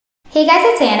Hey guys,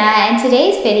 it's Anna, and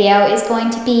today's video is going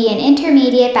to be an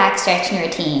intermediate back stretching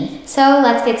routine. So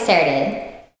let's get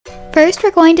started. First,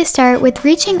 we're going to start with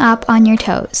reaching up on your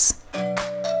toes.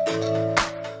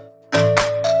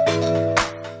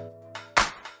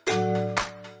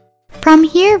 From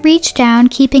here, reach down,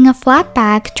 keeping a flat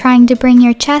back, trying to bring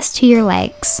your chest to your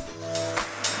legs.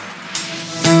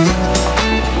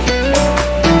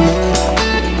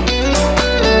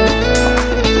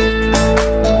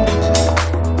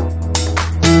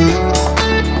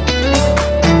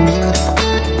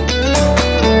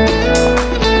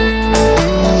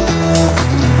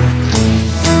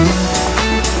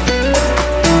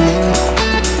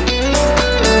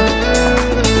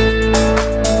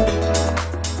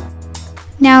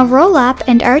 Now roll up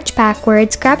and arch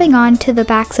backwards, grabbing on to the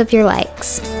backs of your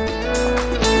legs.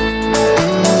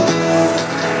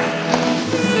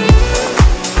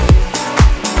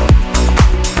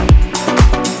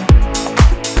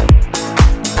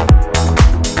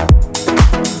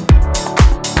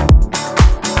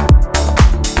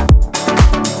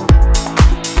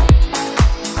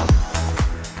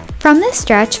 From this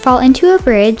stretch, fall into a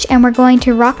bridge, and we're going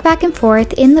to rock back and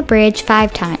forth in the bridge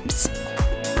 5 times.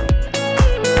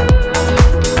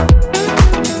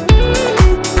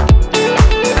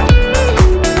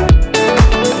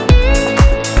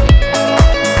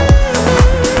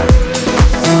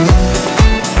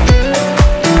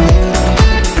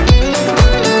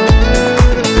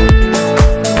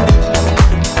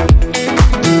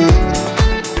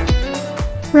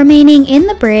 Remaining in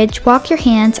the bridge, walk your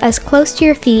hands as close to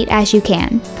your feet as you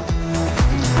can.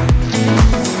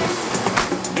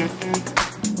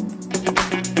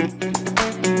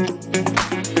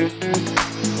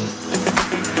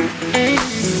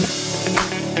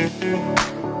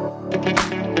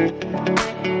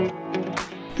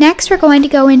 Next, we're going to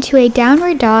go into a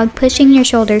downward dog, pushing your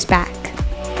shoulders back.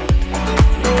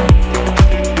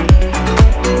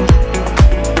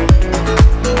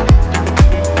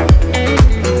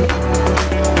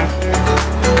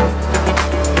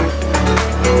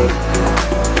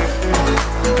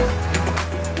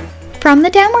 From the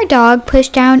downward dog, push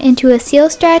down into a seal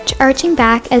stretch, arching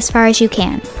back as far as you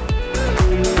can.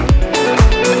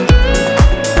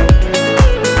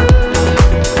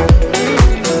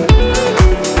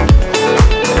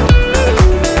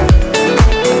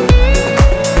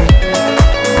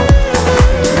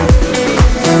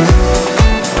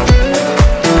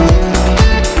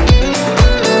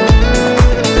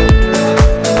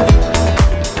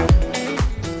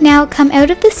 Now come out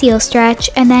of the seal stretch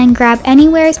and then grab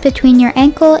anywhere between your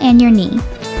ankle and your knee.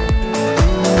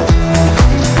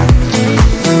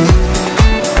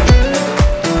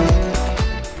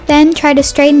 Then try to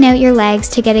straighten out your legs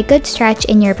to get a good stretch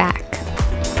in your back.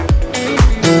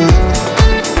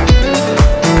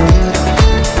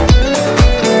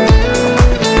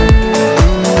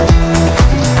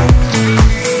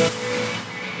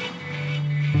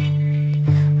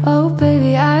 Oh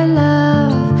baby, I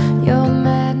love your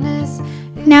madness.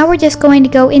 Now we're just going to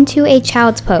go into a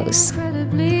child's pose.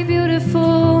 Incredibly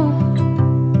beautiful.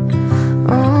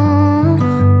 Oh,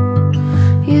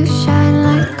 you shine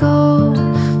like gold,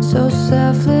 so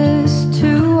selfless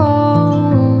to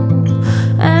all,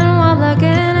 and wild like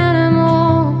an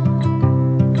animal.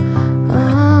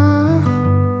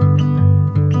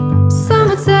 Some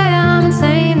would say I'm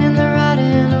insane in the right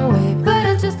in a way, but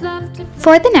I just love to.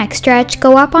 For the next stretch,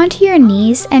 go up onto your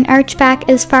knees and arch back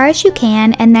as far as you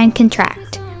can and then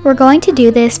contract. We're going to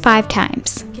do this 5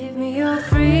 times. Give me your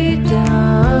freedom.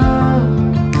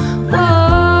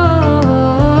 Whoa,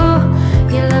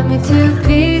 you love me to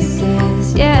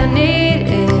pieces. Yeah, I need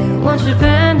it. Want your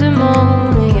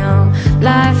pandemonium.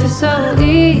 Life is so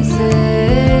easy.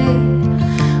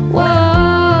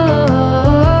 Whoa,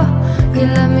 you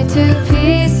love me to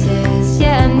pieces.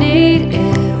 Yeah, I need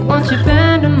it. Want your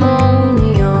pandemonium.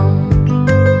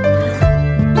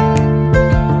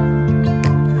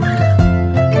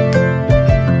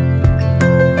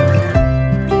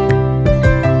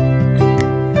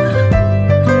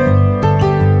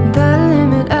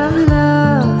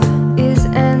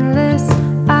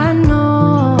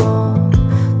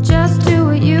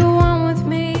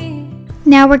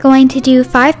 Now we're going to do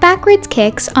 5 backwards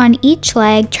kicks on each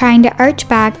leg, trying to arch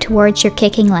back towards your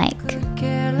kicking leg.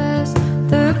 Careless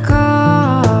the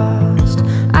cost.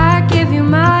 I give you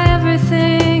my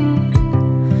everything.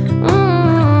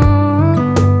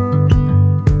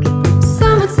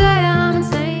 Some would say I'm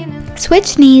insane.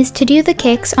 Switch knees to do the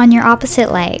kicks on your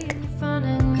opposite leg. Fun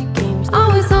in your games.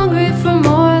 Always hungry for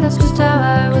more. That's just how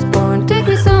I was born. Take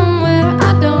me somewhere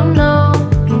I don't know.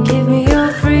 And give me your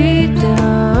freedom.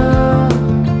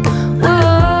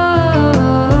 Whoa.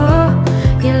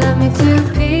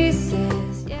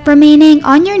 Remaining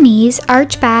on your knees,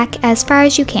 arch back as far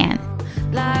as you can.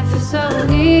 Life is so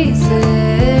easy.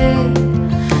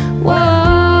 Whoa,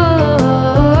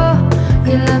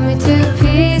 you love me to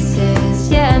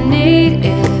pieces. Yeah, I need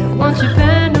it. Want your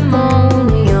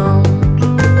pandemonium.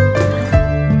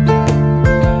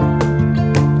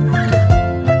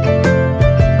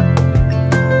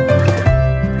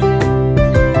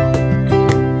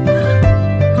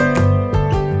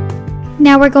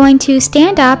 Now we're going to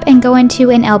stand up and go into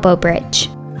an elbow bridge.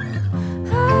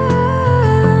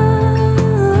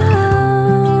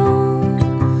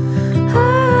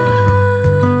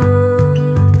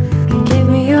 Give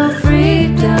me your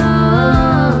freedom.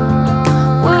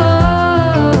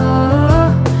 Whoa,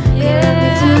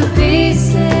 yeah, to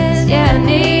pieces. Yeah, I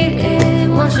need it.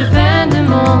 Want your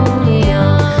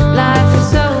pandemonium. Life is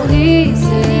so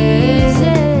easy.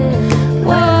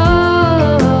 Whoa,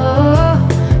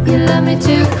 you love me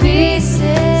to pieces.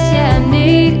 Yeah, I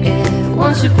need it.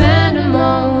 Want your pandemonium.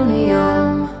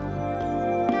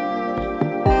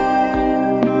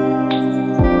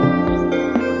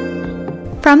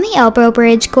 From the elbow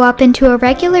bridge, go up into a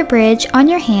regular bridge on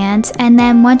your hands, and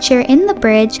then once you're in the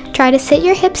bridge, try to sit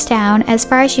your hips down as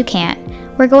far as you can.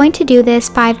 We're going to do this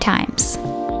 5 times.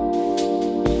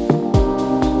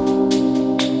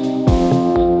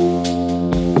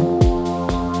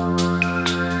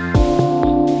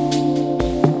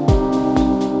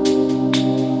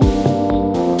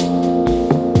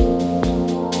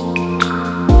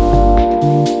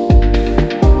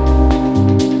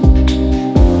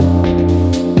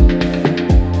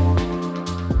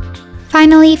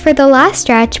 Finally, for the last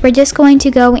stretch, we're just going to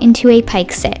go into a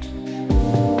pike sit.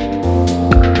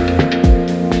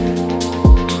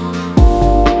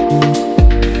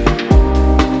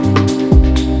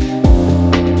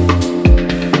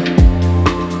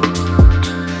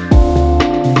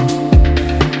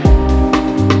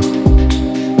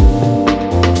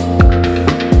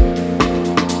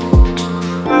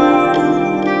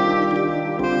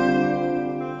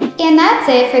 And that's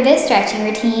it for this stretching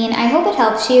routine. I hope it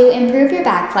helps you improve your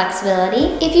back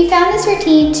flexibility. If you found this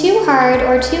routine too hard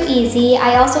or too easy,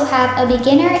 I also have a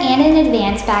beginner and an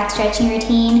advanced back stretching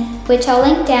routine, which I'll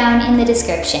link down in the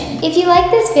description. If you like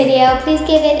this video, please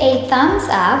give it a thumbs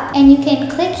up, and you can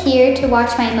click here to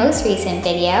watch my most recent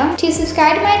video. To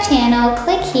subscribe to my channel,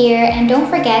 click here, and don't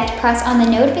forget to press on the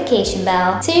notification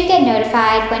bell so you get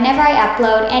notified whenever I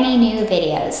upload any new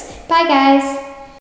videos. Bye guys!